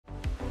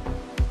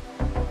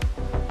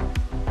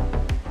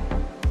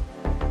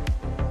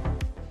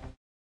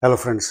Hello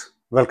friends,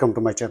 welcome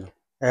to my channel.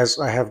 As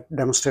I have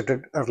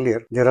demonstrated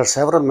earlier, there are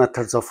several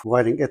methods of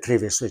wiring a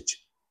three-way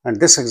switch, and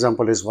this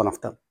example is one of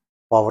them.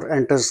 Power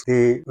enters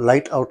the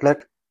light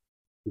outlet,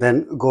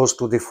 then goes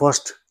to the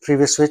first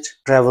three-way switch,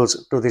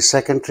 travels to the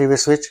second three-way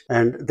switch,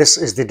 and this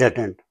is the dead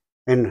end.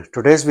 In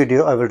today's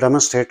video, I will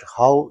demonstrate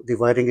how the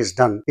wiring is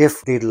done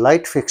if the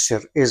light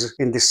fixture is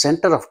in the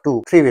center of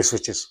two three-way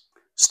switches.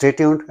 Stay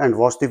tuned and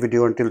watch the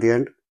video until the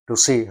end to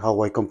see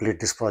how I complete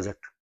this project.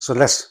 So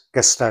let's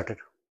get started.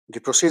 The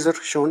procedure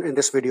shown in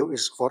this video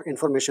is for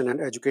information and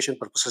education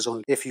purposes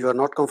only. If you are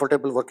not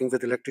comfortable working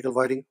with electrical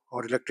wiring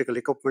or electrical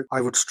equipment,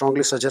 I would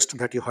strongly suggest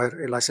that you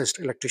hire a licensed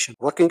electrician.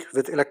 Working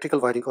with electrical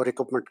wiring or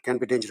equipment can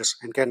be dangerous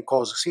and can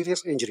cause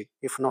serious injury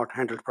if not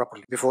handled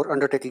properly. Before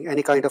undertaking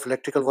any kind of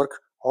electrical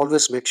work,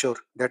 always make sure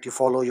that you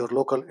follow your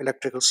local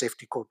electrical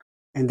safety code.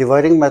 In the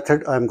wiring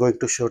method I am going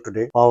to show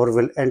today, power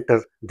will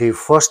enter the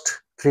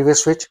first three-way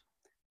switch,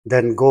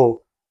 then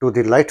go to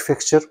the light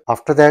fixture.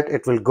 After that,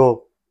 it will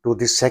go to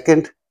the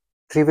second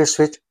three-way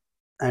switch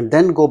and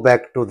then go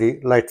back to the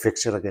light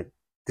fixture again.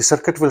 The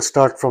circuit will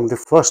start from the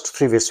first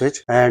three-way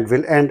switch and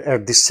will end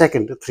at the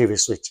second three-way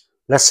switch.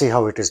 Let's see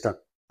how it is done.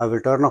 I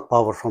will turn off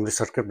power from the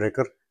circuit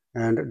breaker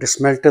and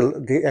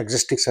dismantle the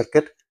existing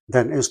circuit,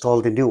 then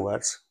install the new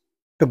wires.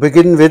 To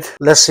begin with,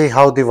 let's see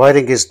how the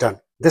wiring is done.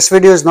 This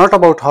video is not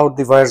about how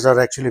the wires are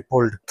actually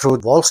pulled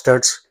through wall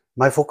studs.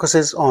 My focus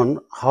is on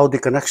how the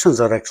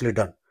connections are actually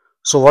done.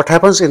 So what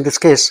happens in this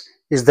case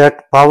is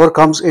that power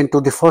comes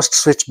into the first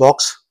switch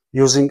box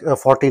using a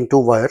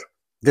 14-2 wire.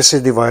 This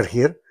is the wire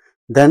here.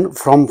 Then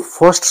from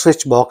first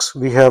switch box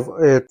we have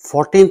a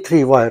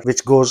 14-3 wire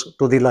which goes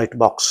to the light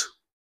box.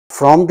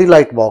 From the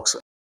light box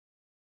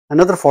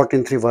another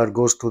 14-3 wire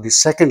goes to the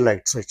second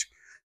light switch.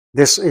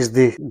 This is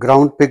the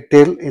ground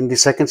pigtail in the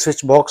second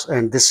switch box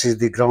and this is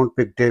the ground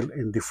pigtail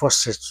in the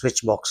first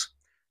switch box,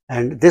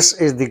 and this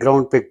is the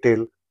ground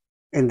pigtail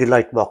in the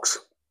light box.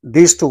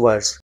 These two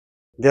wires,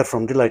 they are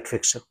from the light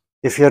fixture.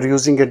 If you are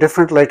using a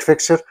different light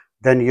fixture,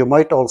 then you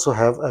might also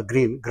have a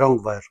green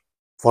ground wire.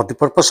 For the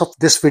purpose of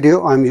this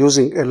video, I am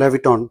using a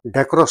Leviton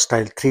Decro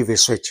style three-way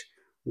switch.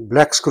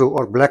 Black screw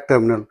or black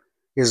terminal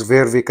is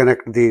where we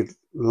connect the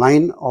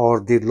line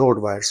or the load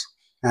wires,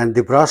 and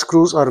the brass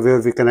screws are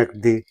where we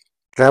connect the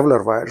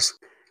traveler wires.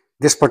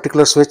 This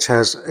particular switch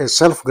has a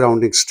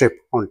self-grounding strip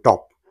on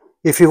top.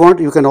 If you want,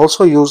 you can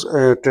also use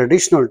a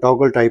traditional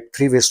toggle type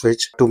three-way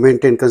switch to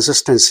maintain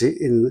consistency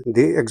in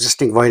the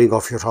existing wiring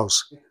of your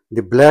house.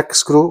 The black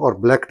screw or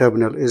black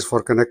terminal is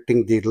for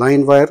connecting the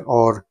line wire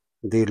or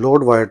the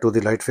load wire to the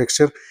light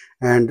fixture,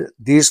 and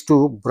these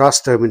two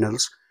brass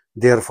terminals,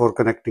 they are for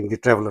connecting the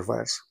traveler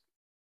wires.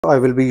 I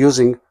will be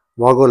using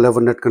Wago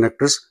 11 nut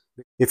connectors.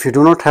 If you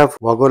do not have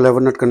Wago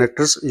 11 nut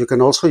connectors, you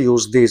can also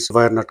use these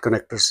wire nut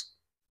connectors.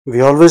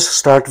 We always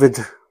start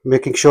with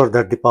making sure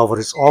that the power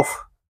is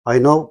off. I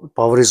know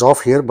power is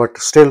off here, but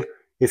still,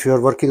 if you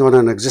are working on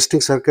an existing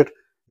circuit,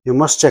 you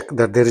must check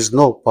that there is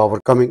no power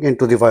coming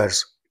into the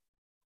wires.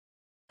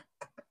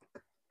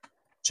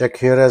 Check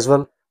here as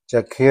well,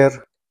 check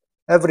here,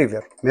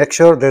 everywhere. Make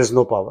sure there is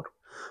no power.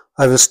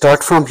 I will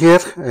start from here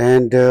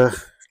and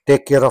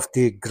take care of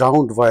the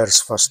ground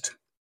wires first.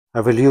 I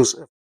will use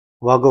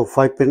Wago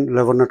 5-pin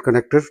 11 nut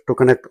connector to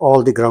connect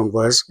all the ground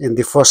wires in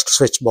the first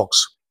switch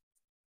box.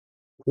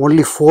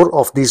 Only 4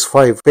 of these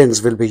 5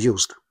 pins will be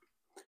used.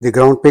 The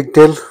ground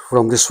pigtail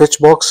from the switch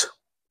box,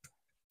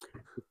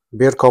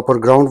 bare copper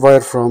ground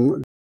wire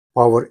from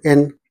power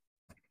in,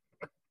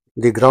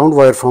 the ground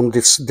wire from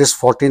this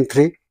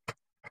 14-3,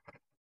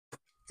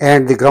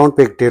 and the ground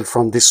pigtail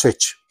from the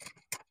switch.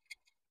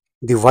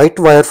 The white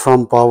wire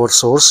from power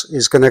source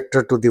is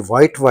connected to the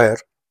white wire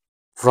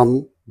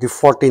from the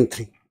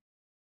 14-3.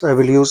 I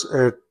will use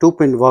a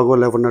 2-pin Wago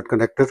 11 nut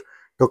connector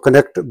to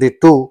connect the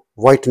two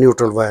white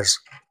neutral wires.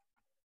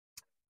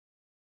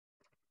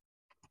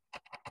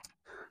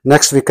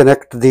 Next, we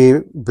connect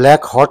the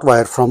black hot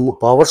wire from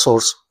power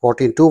source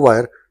 14-2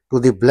 wire to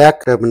the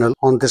black terminal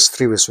on this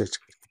three-way switch.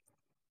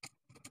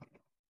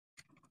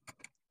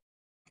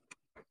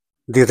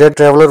 The red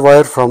traveler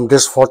wire from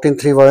this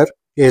 14-3 wire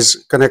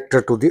is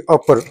connected to the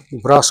upper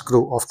brass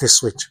screw of this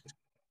switch.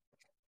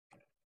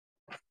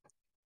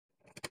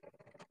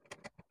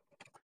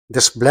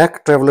 This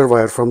black traveler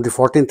wire from the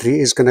 14-3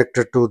 is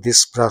connected to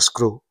this brass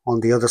screw on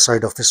the other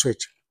side of the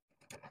switch.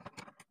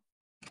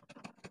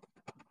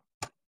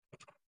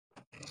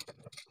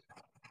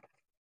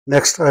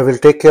 Next, I will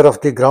take care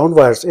of the ground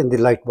wires in the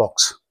light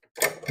box.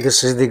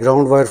 This is the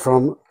ground wire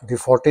from the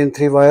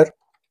 14-3 wire.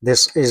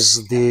 This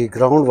is the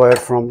ground wire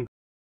from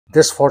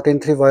this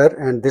 14-3 wire,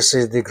 and this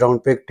is the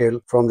ground pigtail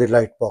from the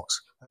light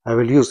box. I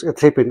will use a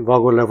 3-pin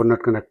Wago 11 nut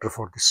connector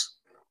for this.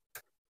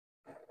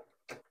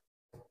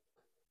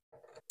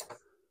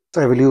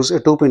 I will use a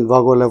 2-pin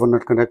Wago 11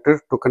 nut connector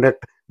to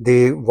connect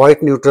the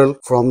white neutral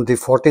from the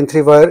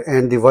 14-3 wire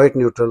and the white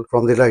neutral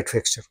from the light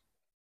fixture.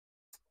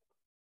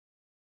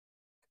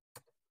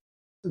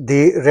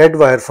 The red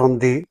wire from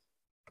the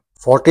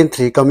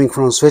 14-3 coming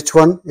from switch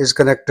 1 is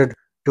connected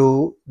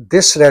to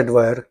this red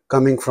wire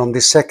coming from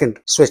the second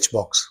switch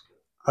box.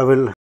 I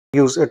will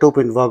Use a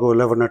 2-pin Vago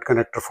lever nut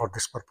connector for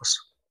this purpose.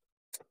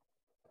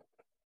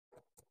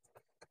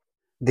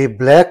 The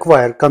black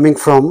wire coming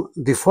from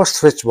the first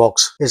switch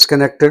box is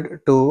connected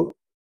to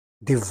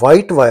the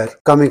white wire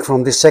coming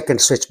from the second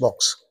switch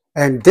box,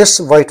 and this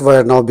white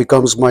wire now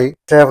becomes my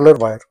traveler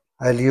wire.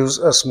 I'll use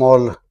a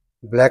small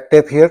black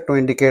tape here to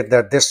indicate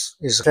that this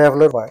is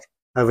traveler wire.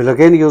 I will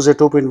again use a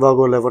 2-pin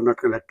Vago lever nut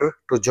connector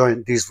to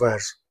join these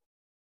wires.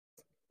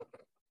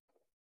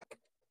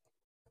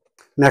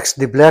 Next,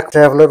 the black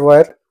traveler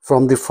wire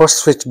from the first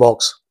switch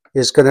box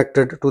is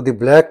connected to the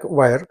black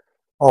wire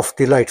of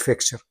the light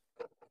fixture.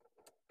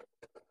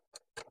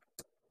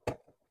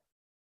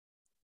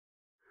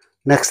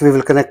 Next, we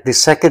will connect the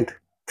second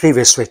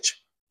 3-way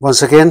switch.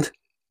 Once again,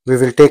 we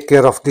will take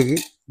care of the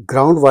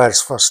ground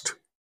wires first.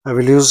 I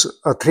will use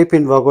a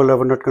 3-pin Vago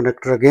lever nut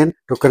connector again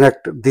to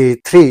connect the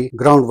 3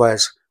 ground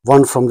wires,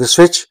 one from the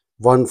switch,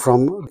 one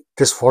from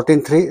this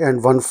 14-3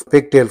 and one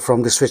pigtail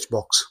from the switch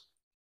box.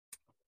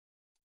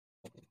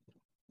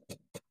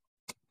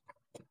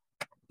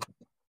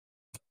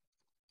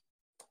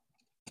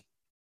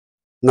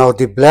 Now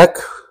the black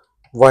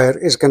wire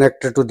is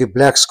connected to the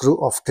black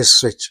screw of this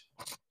switch.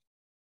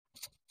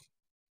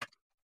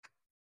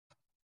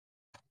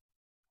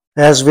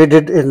 As we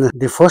did in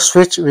the first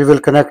switch, we will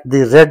connect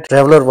the red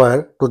traveler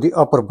wire to the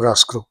upper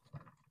brass screw.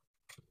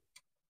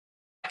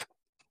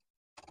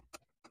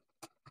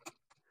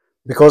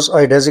 Because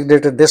I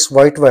designated this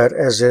white wire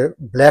as a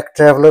black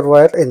traveler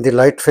wire in the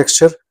light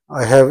fixture,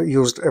 I have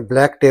used a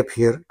black tape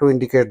here to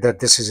indicate that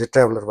this is a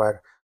traveler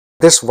wire.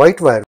 This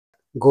white wire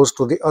goes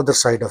to the other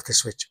side of the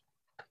switch.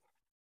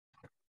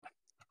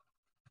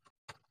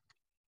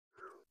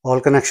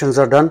 All connections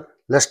are done.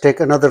 Let's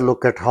take another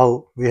look at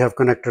how we have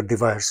connected the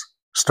wires.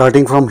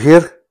 Starting from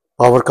here,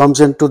 power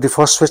comes into the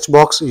first switch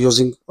box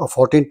using a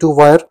 14-2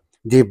 wire.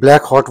 The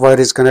black hot wire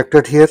is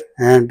connected here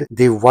and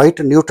the white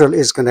neutral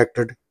is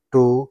connected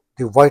to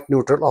the white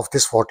neutral of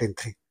this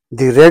 14-3.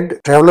 The red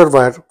traveler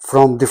wire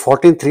from the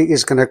 14-3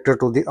 is connected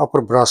to the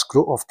upper brass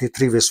screw of the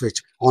 3-way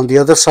switch. On the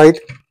other side,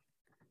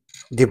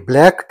 the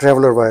black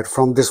traveler wire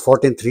from this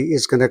 14-3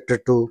 is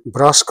connected to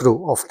brass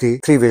screw of the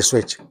 3-way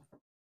switch.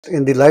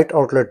 In the light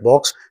outlet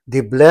box,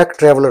 the black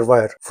traveler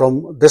wire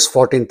from this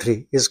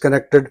 14-3 is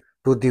connected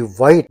to the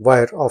white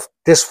wire of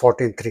this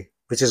 14-3,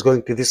 which is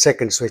going to the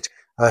second switch.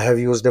 I have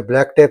used a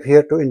black tape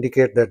here to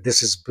indicate that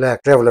this is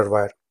black traveler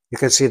wire. You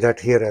can see that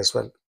here as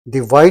well.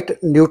 The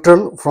white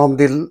neutral from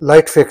the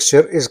light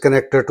fixture is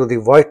connected to the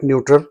white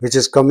neutral, which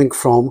is coming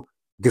from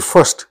the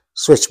first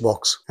switch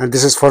box, and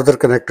this is further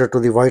connected to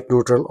the white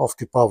neutral of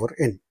the power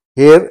in.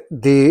 Here,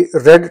 the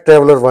red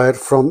traveler wire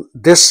from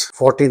this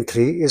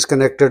 14-3 is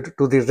connected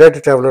to the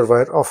red traveler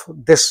wire of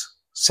this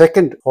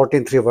second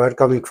 14-3 wire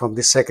coming from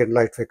the second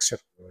light fixture.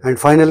 And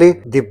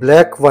finally, the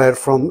black wire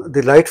from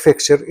the light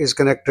fixture is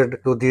connected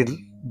to the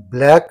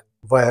black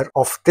wire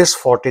of this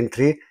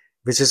 14-3,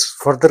 which is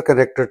further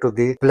connected to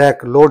the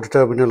black load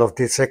terminal of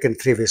the second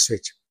 3-way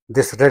switch.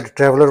 This red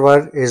traveler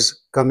wire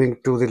is coming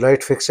to the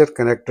light fixture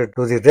connected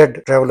to the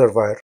red traveler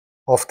wire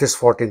of this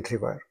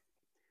 14-3 wire.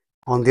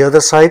 On the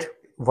other side,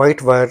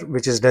 white wire,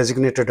 which is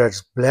designated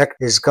as black,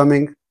 is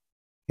coming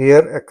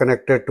here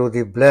connected to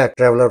the black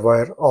traveler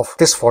wire of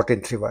this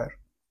 14-3 wire.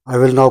 I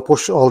will now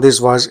push all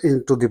these wires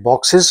into the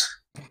boxes.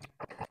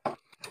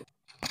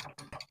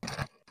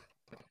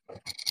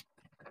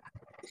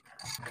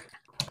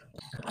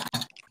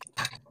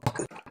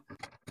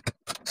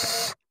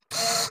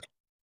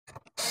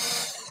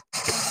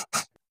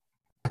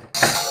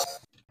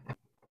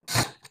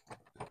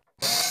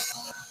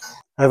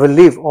 I will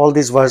leave all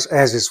these wires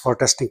as is for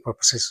testing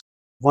purposes.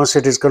 Once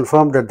it is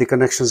confirmed that the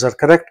connections are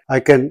correct, I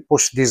can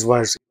push these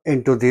wires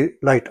into the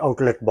light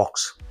outlet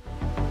box.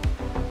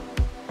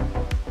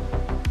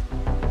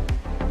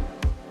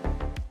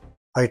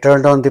 I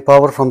turned on the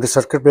power from the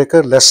circuit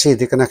breaker. Let's see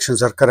the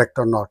connections are correct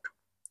or not.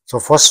 So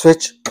first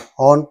switch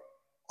on,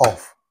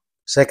 off.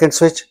 Second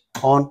switch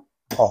on,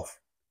 off.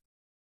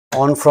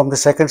 On from the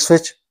second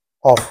switch,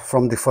 off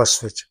from the first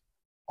switch.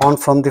 On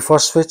from the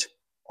first switch,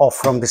 off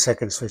from the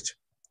second switch.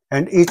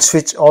 And each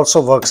switch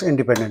also works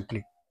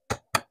independently.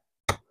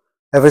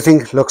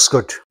 Everything looks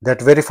good.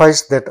 That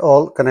verifies that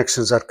all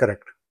connections are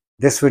correct.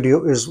 This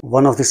video is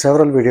one of the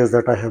several videos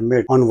that I have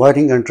made on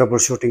wiring and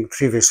troubleshooting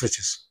 3-way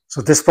switches.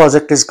 So this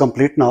project is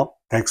complete now.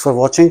 Thanks for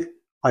watching.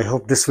 I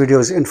hope this video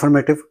is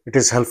informative. It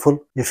is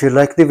helpful. If you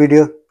like the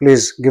video,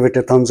 please give it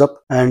a thumbs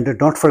up and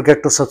don't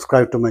forget to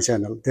subscribe to my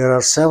channel. There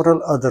are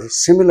several other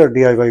similar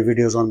DIY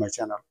videos on my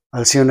channel.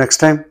 I'll see you next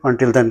time.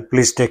 Until then,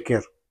 please take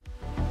care.